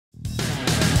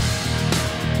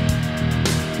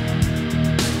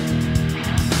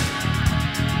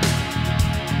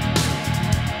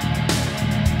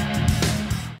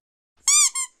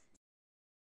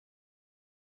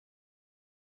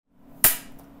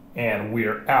And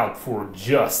we're out for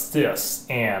justice.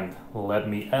 And let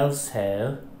me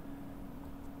also,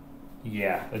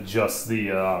 adjust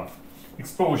the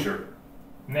exposure.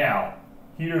 Now,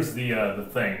 here's the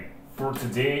thing. For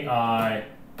today, I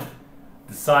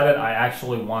decided I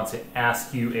actually want to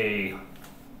ask you a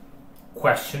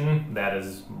question that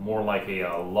is more like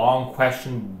a long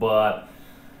question, but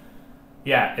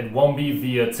yeah, it won't be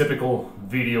the typical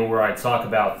video where I talk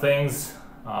about things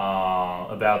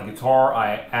about guitar.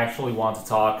 I actually want to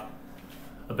talk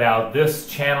about this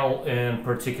channel in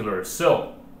particular.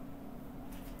 So,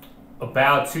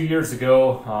 about 2 years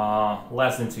ago,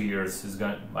 less than 2 years it's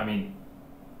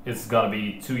gonna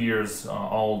be 2 years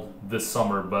old this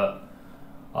summer, but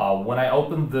when I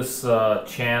opened this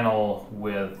channel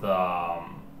with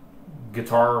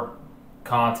guitar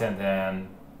content and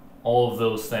all of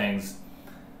those things,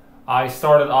 I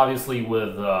started obviously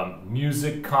with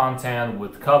music content,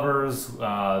 with covers,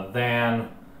 then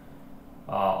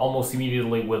almost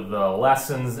immediately with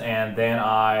lessons, and then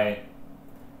I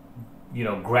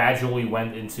gradually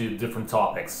went into different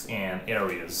topics and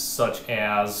areas, such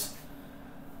as,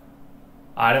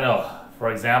 I don't know,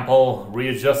 for example,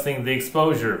 readjusting the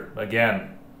exposure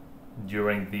again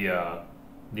during the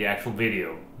actual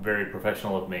video. Very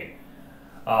professional of me.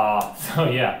 So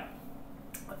yeah,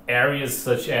 areas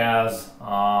such as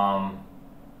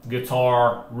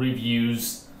guitar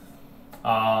reviews.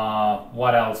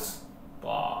 What else?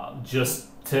 Just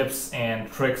tips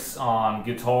and tricks on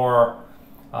guitar.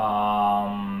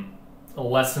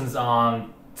 Lessons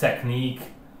on technique.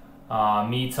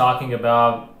 Me talking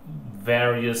about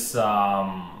various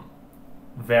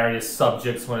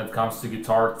subjects when it comes to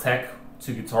guitar tech,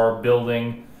 to guitar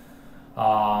building,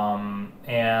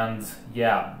 and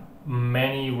yeah,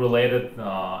 many related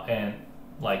and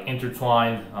like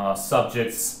intertwined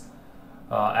subjects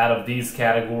out of these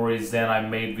categories. Then I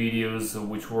made videos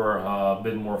which were a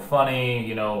bit more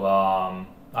funny.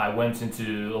 I went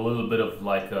into a little bit of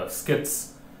like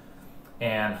skits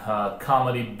and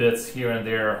comedy bits here and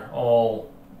there,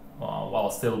 all while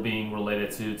still being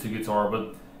related to guitar.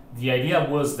 But the idea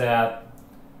was that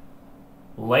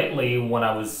lately, when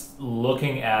I was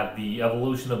looking at the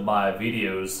evolution of my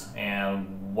videos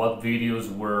and what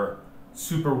videos were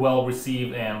super well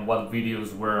received and what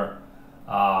videos were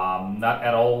not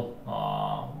at all,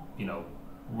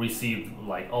 received,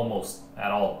 like almost at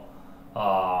all,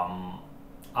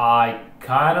 I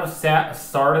kind of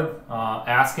started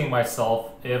asking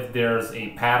myself if there's a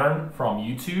pattern from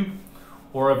YouTube,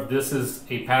 or if this is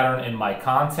a pattern in my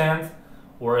content,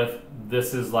 or if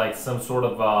this is like some sort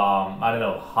of, I don't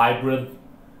know, hybrid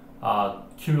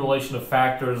accumulation of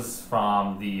factors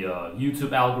from the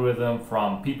YouTube algorithm,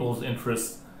 from people's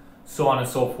interests, so on and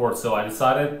so forth. So I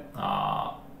decided,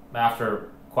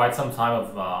 after quite some time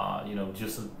of,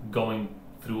 just going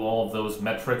through all of those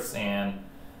metrics and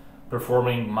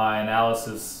performing my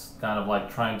analysis, kind of like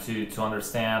trying to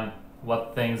understand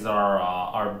what things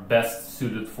are best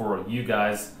suited for you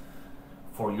guys,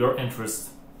 for your interest,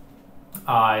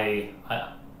 I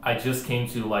just came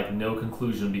to like no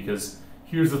conclusion. Because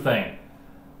here's the thing: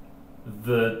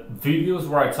 the videos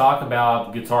where I talk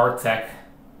about guitar tech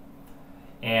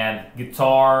and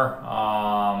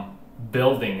guitar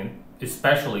building,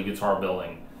 especially guitar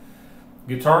building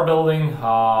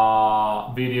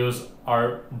videos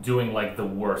are doing like the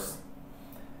worst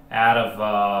out of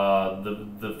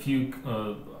the few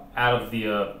out of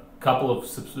the couple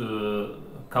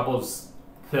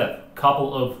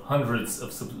of hundreds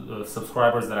of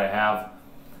subscribers that I have.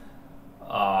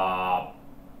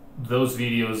 Those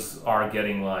videos are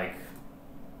getting like,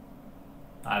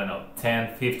 I don't know,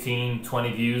 10, 15,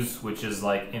 20 views, which is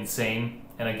like insane.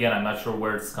 And again, I'm not sure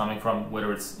where it's coming from,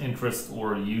 whether it's interest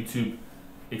or YouTube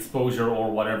exposure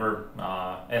or whatever,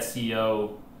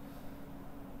 SEO,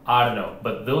 I don't know.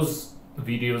 But those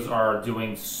videos are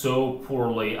doing so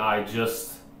poorly, I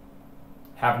just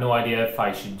have no idea if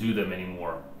I should do them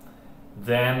anymore.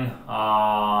 Then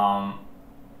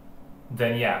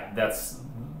yeah, that's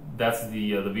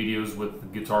the videos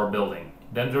with guitar building.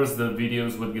 Then there's the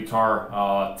videos with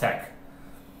guitar tech.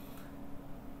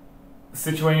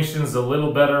 Situation's a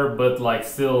little better, but like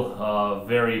still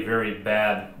very, very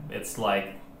bad. It's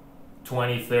like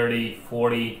 20, 30,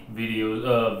 40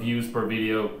 views per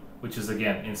video, which is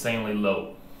again insanely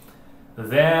low.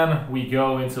 Then we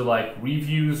go into like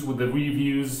reviews. With the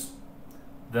reviews,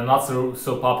 the not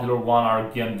so popular one are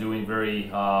again doing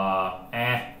very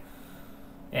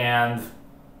and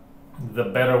the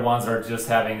better ones are just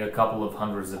having a couple of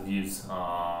hundreds of views.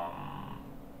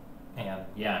 And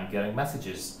yeah, I'm getting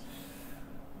messages.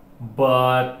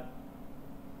 But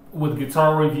with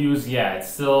guitar reviews, yeah, it's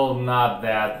still not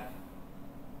that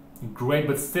great,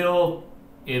 but still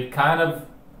it kind of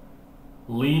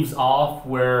leaves off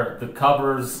where the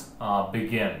covers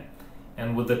begin.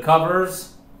 And with the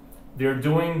covers, they're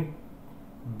doing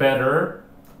better.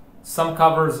 Some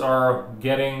covers are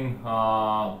getting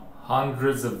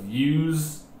hundreds of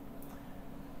views,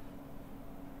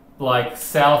 like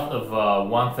south of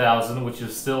 1,000, which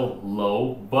is still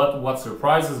low. But what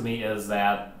surprises me is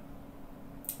that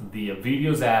the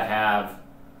videos that have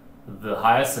the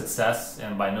highest success,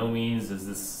 and by no means is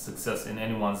this success in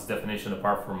anyone's definition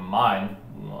apart from mine,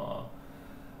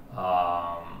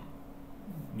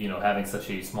 you know, having such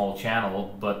a small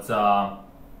channel, but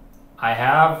I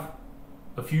have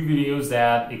a few videos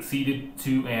that exceeded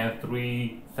 2,000 and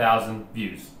 3,000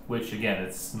 views, which again,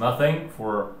 it's nothing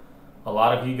for a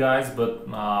lot of you guys, but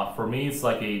for me it's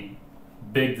like a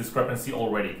big discrepancy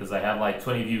already, because I have like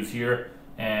 20 views here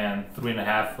and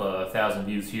 3,500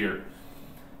 views here.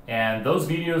 And those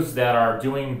videos that are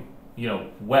doing, you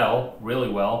know, well, really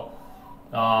well,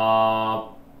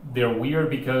 they're weird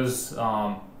because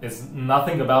it's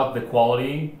nothing about the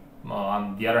quality.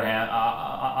 On the other hand,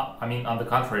 I mean, on the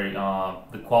contrary,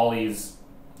 the quality is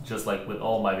just like with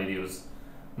all my videos,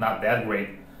 not that great.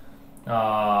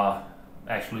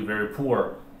 Actually, very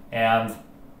poor. And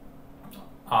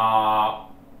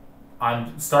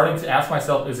I'm starting to ask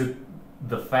myself: is it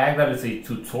the fact that it's a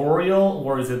tutorial,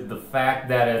 or is it the fact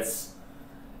that it's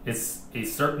a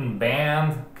certain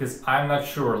band? Because I'm not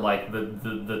sure. Like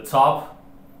the top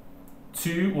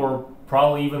 2 or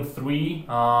probably even 3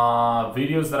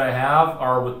 videos that I have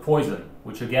are with Poison,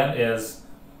 which again is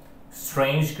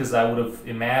strange because I would have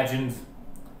imagined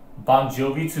Bon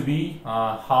Jovi to be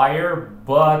higher,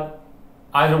 but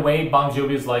either way, Bon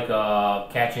Jovi is like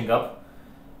catching up,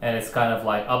 and it's kind of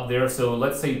like up there. So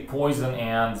let's say Poison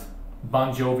and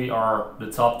Bon Jovi are the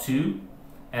top 2,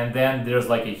 and then there's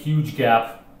like a huge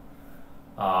gap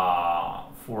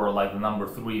for like the number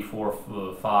 3,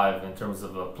 4, 5 in terms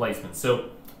of placement. So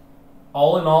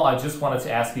all in all, I just wanted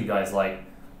to ask you guys, like,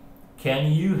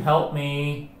 can you help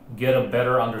me get a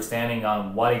better understanding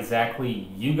on what exactly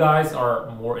you guys are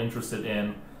more interested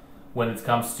in when it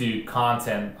comes to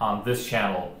content on this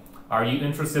channel? Are you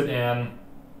interested in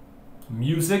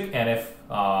music, and if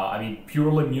I mean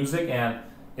purely music, and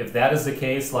if that is the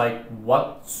case, like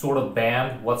what sort of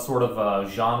band, what sort of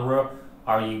genre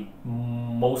are you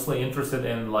mostly interested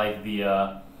in? Like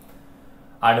the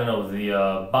I don't know,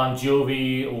 the Bon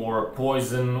Jovi or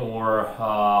Poison or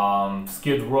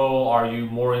Skid Row? Are you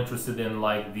more interested in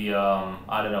like the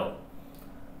I don't know,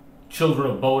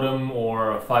 Children of Bodom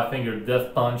or Five Finger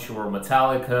Death Punch or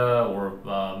Metallica or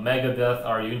Megadeth?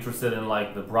 Are you interested in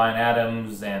like the Bryan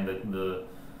Adams and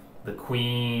the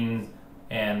Queen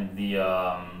and the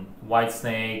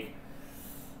Whitesnake?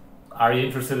 Are you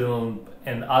interested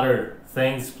in other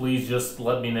things? Please just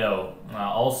let me know.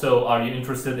 Also, are you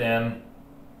interested in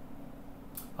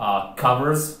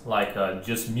covers, like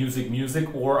just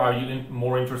music, or are you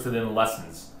more interested in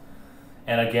lessons?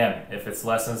 And again, if it's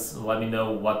lessons, let me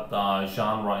know what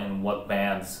genre and what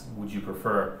bands would you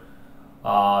prefer.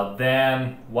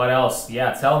 Then what else?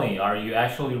 Yeah, tell me, are you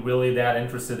actually really that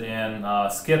interested in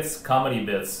skits, comedy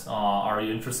bits? Are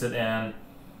you interested in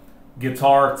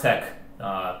guitar tech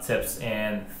tips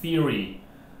and theory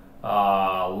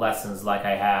lessons like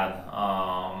I had,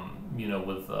 you know,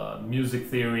 with music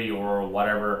theory or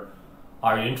whatever?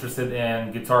 Are you interested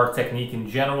in guitar technique in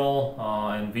general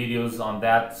and videos on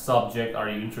that subject? Are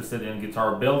you interested in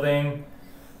guitar building?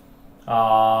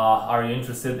 Are you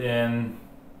interested in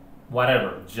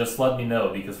whatever? Just let me know,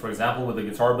 because for example with the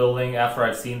guitar building, after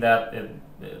I've seen that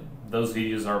those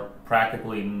videos are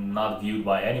practically not viewed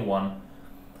by anyone,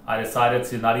 I decided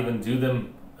to not even do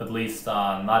them, at least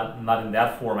not in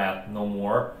that format no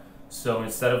more. So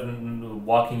instead of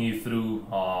walking you through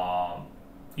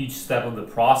each step of the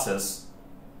process,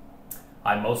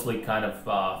 I mostly kind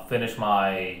of finish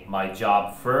my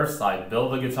job first. I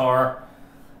build the guitar,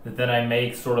 then I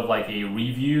make sort of like a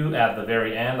review at the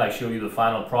very end. I show you the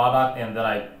final product, and then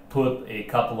I put a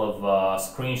couple of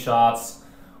screenshots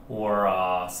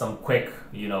or some quick,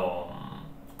 you know,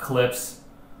 clips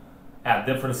at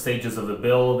different stages of the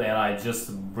build, and I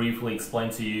just briefly explain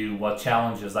to you what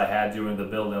challenges I had during the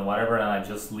build and whatever, and I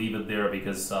just leave it there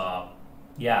because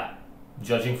yeah,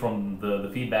 judging from the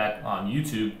feedback on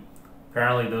YouTube,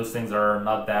 apparently those things are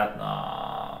not that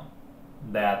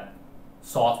that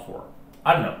sought for.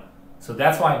 I don't know. So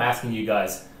that's why I'm asking you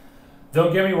guys.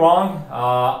 Don't get me wrong,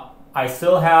 I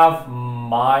still have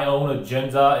my own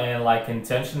agenda and like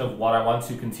intention of what I want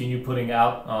to continue putting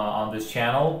out on this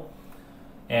channel.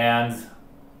 And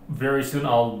very soon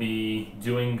I'll be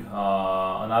doing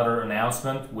another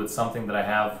announcement with something that I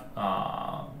have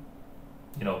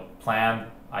planned.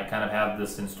 I kind of have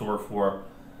this in store for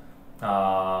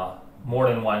more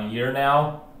than 1 year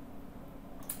now.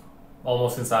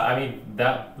 Almost since I mean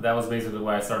that was basically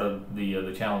why I started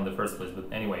the channel in the first place.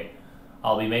 But anyway,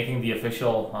 I'll be making the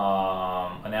official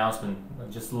announcement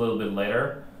just a little bit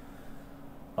later.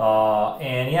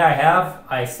 And yeah,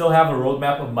 I still have a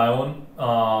roadmap of my own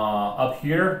up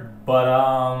here, but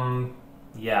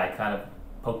yeah, I kind of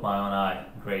poked my own eye.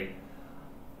 Great,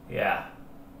 yeah.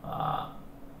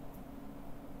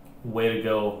 Way to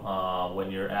go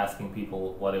when you're asking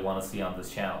people what they want to see on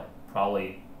this channel.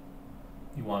 Probably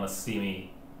you want to see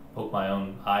me poke my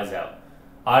own eyes out.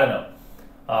 I don't know.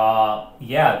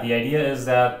 Yeah, the idea is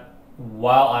that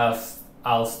while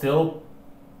I'll still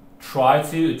try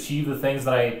to achieve the things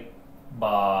that I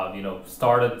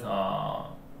started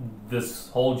this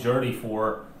whole journey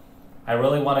for, I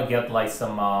really want to get like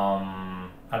some I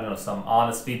don't know, some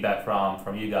honest feedback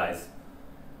from you guys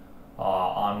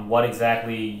on what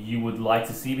exactly you would like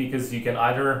to see, because you can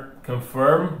either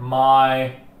confirm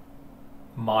my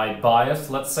bias,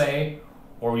 let's say,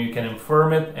 or you can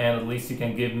infirm it, and at least you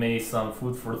can give me some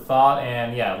food for thought,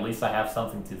 and yeah, at least I have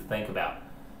something to think about,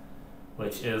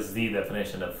 which is the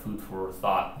definition of food for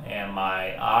thought. And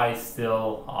my eye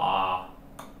still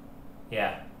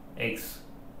aches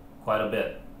quite a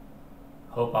bit.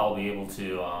 Hope I'll be able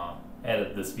to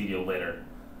edit this video later.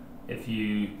 If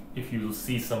you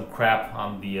see some crap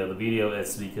on the video,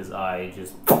 it's because I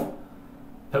just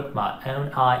poked my own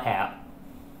eye out.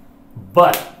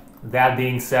 But that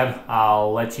being said,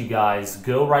 I'll let you guys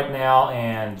go right now,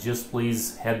 and just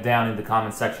please head down in the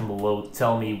comment section below.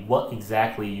 Tell me what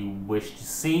exactly you wish to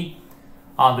see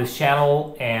on this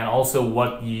channel, and also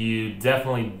what you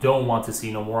definitely don't want to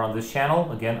see no more on this channel.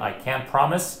 Again, I can't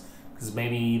promise, because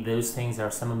maybe those things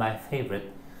are some of my favorite.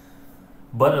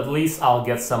 But at least I'll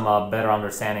get some better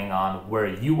understanding on where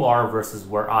you are versus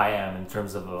where I am in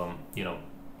terms of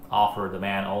offer,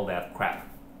 demand, all that crap.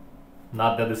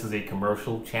 Not that this is a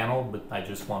commercial channel, but I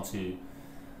just want to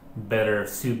better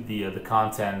suit the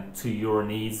content to your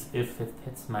needs, if it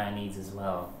fits my needs as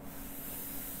well.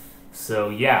 So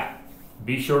yeah,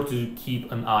 be sure to keep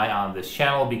an eye on this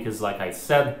channel, because like I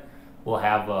said, we'll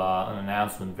have an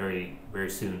announcement very, very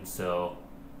soon. So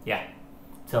yeah,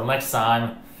 till next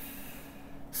time,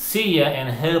 see ya,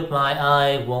 and hope my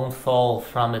eye won't fall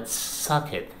from its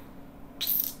socket.